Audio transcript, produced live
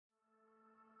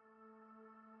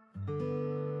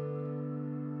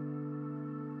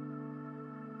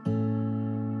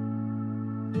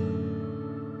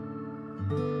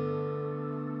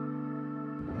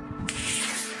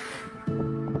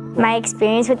My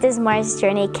experience with this Mars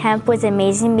Journey camp was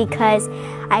amazing because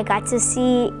I got to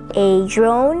see a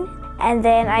drone, and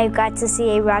then I got to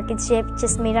see a rocket ship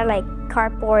just made out like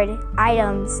cardboard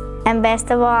items. And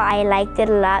best of all, I liked it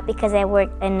a lot because I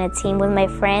worked in a team with my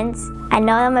friends. I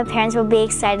know that my parents will be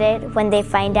excited when they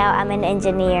find out I'm an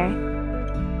engineer.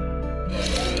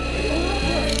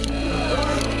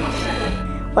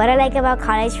 What I like about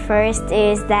college first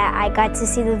is that I got to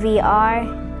see the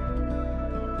VR.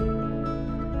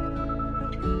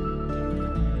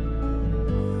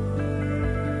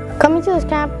 Coming to this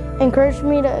camp encouraged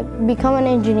me to become an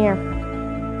engineer.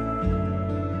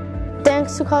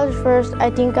 Thanks to College First, I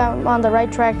think I'm on the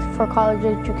right track for college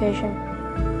education.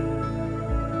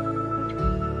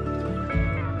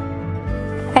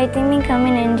 I think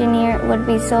becoming an engineer would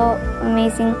be so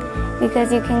amazing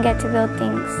because you can get to build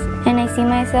things. And I see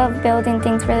myself building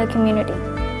things for the community.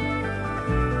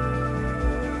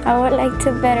 I would like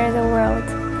to better the world.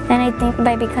 And I think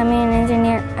by becoming an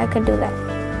engineer, I could do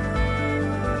that.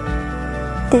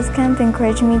 This camp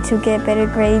encouraged me to get better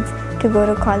grades to go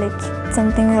to college,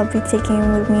 something I'll be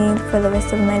taking with me for the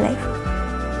rest of my life.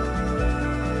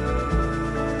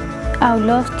 I would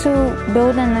love to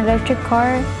build an electric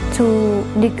car to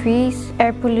decrease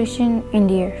air pollution in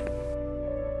the earth.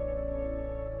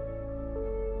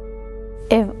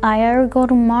 If I ever go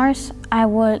to Mars, I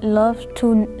would love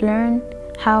to learn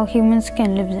how humans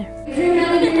can live there.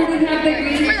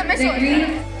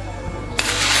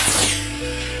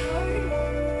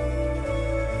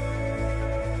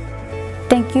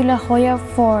 Thank you, La Joya,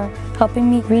 for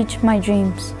helping me reach my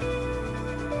dreams.